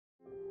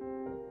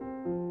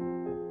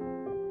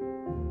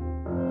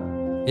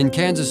In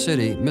Kansas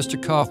City,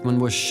 Mr. Kauffman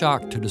was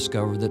shocked to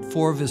discover that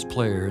 4 of his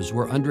players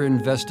were under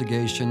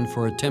investigation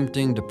for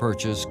attempting to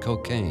purchase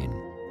cocaine.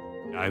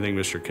 I think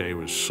Mr. K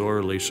was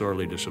sorely,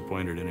 sorely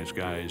disappointed in his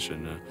guys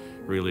and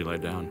really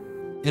let down.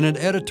 In an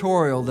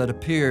editorial that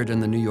appeared in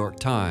the New York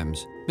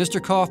Times,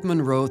 Mr.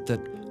 Kauffman wrote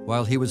that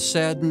while he was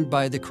saddened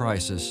by the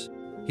crisis,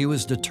 he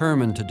was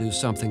determined to do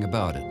something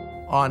about it.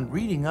 On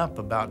reading up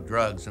about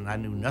drugs, and I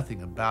knew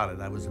nothing about it,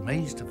 I was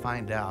amazed to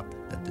find out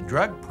that the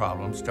drug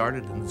problem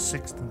started in the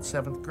 6th and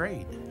 7th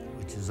grade,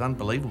 which is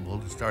unbelievable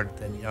to start at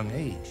that young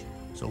age.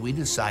 So we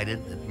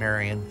decided that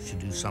Marion should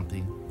do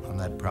something on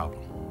that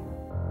problem.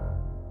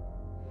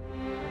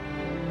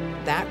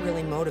 That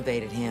really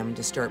motivated him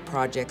to start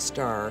Project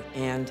STAR,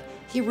 and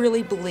he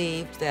really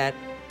believed that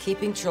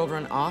keeping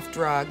children off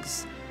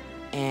drugs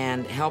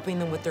and helping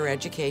them with their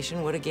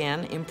education would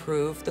again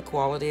improve the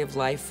quality of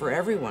life for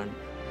everyone.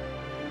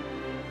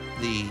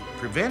 The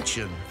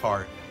prevention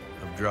part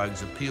of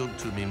drugs appealed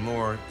to me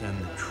more than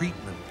the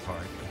treatment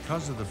part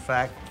because of the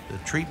fact the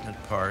treatment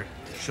part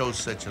shows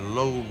such a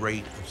low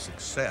rate of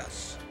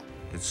success.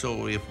 And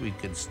so if we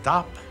could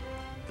stop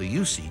the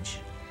usage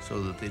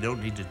so that they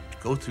don't need to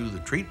go through the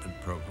treatment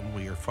program,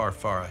 we are far,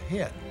 far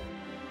ahead.